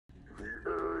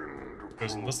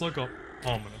Doesn't this look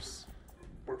ominous?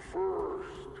 But first,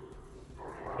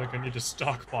 Like I need to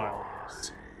stockpile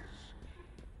this.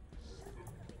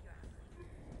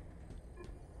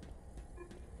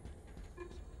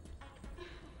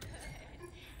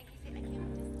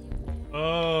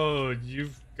 Oh,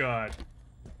 you've got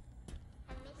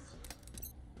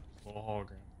a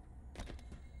hologram.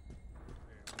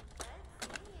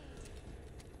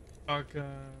 Shotguns.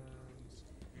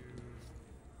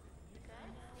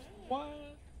 What?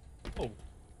 Oh.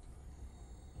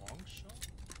 Long shot?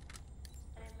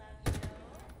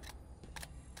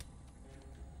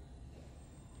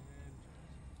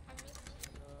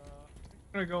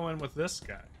 I'm gonna go in with this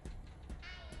guy.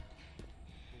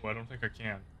 Oh, I don't think I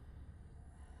can.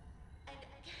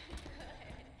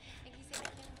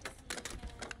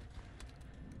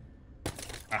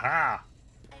 Aha!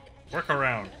 Work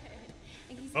around.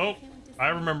 Oh, I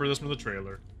remember this from the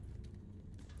trailer.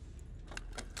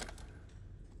 Look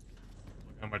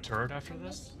at my turret after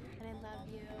this. And I love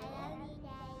you.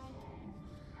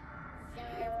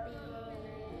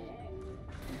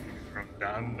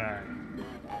 Rdomnai.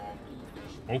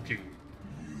 Smoky.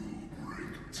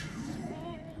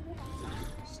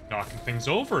 Just knocking things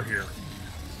over here.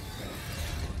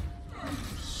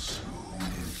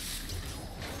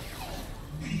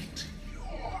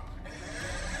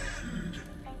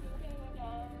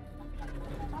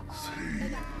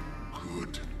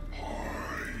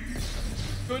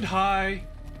 Good high.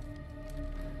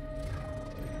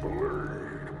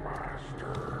 Blade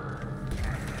Master.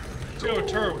 See how a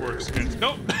turret works against.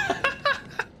 Nope.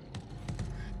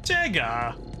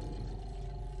 Jega.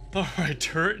 Alright,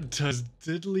 turret does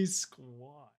diddly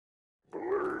squat. Blade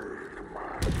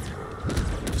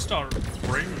Master. Start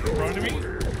right in front of me.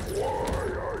 Why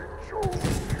I chose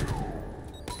you.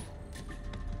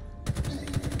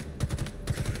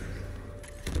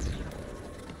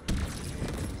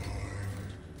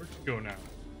 Where'd you go now?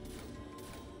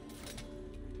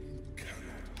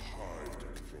 Cannot hide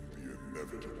from the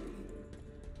inevitable.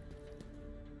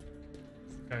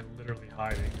 This guy literally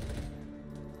hiding.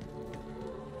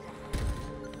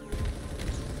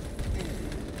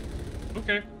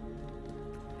 Okay.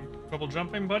 Trouble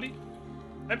jumping, buddy?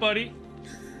 Hi, buddy.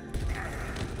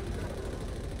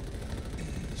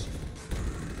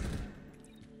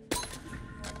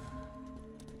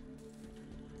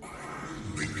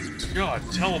 God,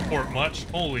 teleport much?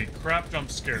 Holy crap, jump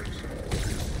scares.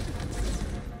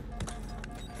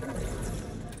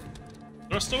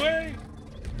 Thrust away!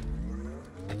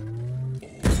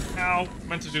 Ow,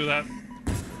 meant to do that.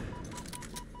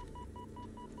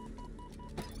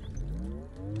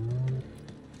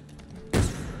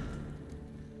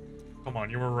 Come on,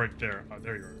 you were right there. Oh,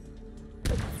 there you are.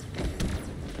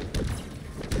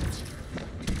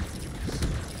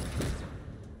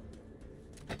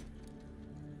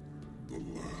 The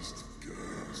last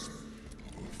gasp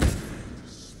of a failed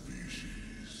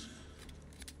species.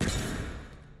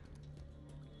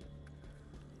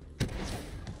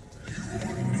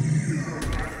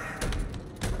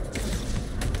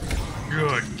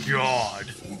 Good God.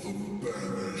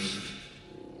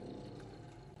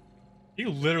 He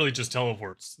literally just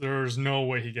teleports. There's no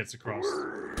way he gets across.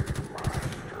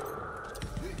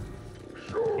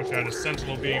 Wish I had a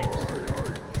sentinel beam.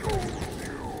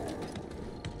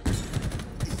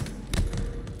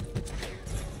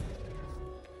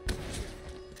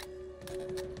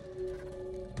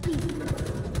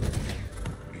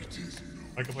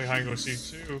 I can play hide and go seek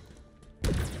too.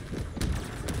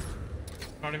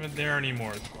 Not even there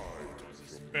anymore.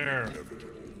 Despair.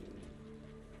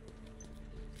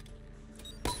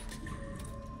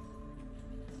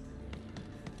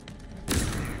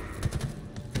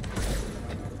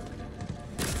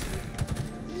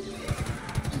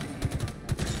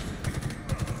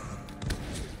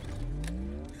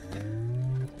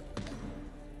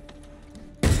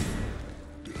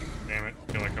 Damn it,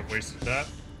 I feel like I've wasted that.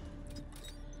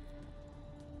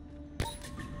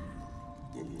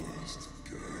 The last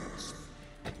gasp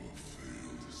of a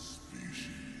failed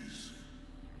species.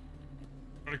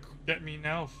 Try to get me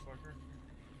now, fucker.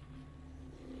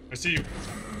 I see you.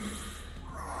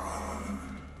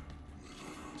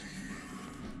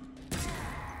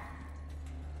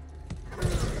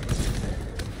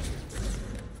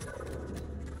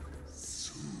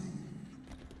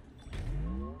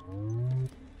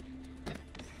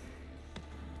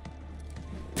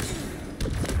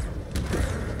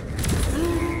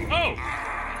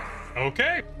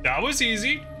 Okay, that was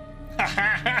easy.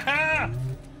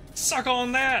 Suck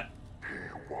on that. He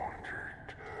wanted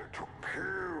to kill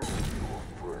your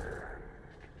friend.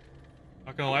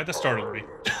 Not gonna lie, that startled me.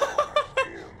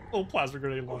 Him Oh, plasma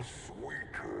grenade A launch.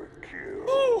 sweeter kill.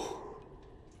 Woo!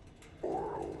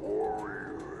 Or a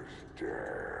warrior's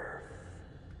death.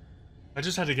 I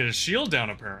just had to get a shield down,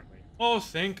 apparently. Oh,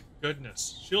 thank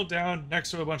goodness. Shield down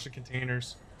next to a bunch of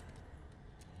containers.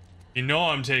 You know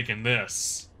I'm taking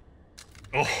this.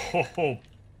 Oh,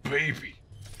 baby.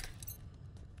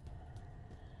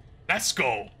 Let's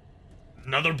go.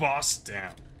 Another boss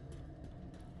down.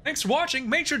 Thanks for watching.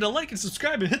 Make sure to like and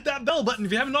subscribe and hit that bell button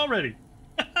if you haven't already.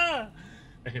 I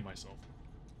hate myself.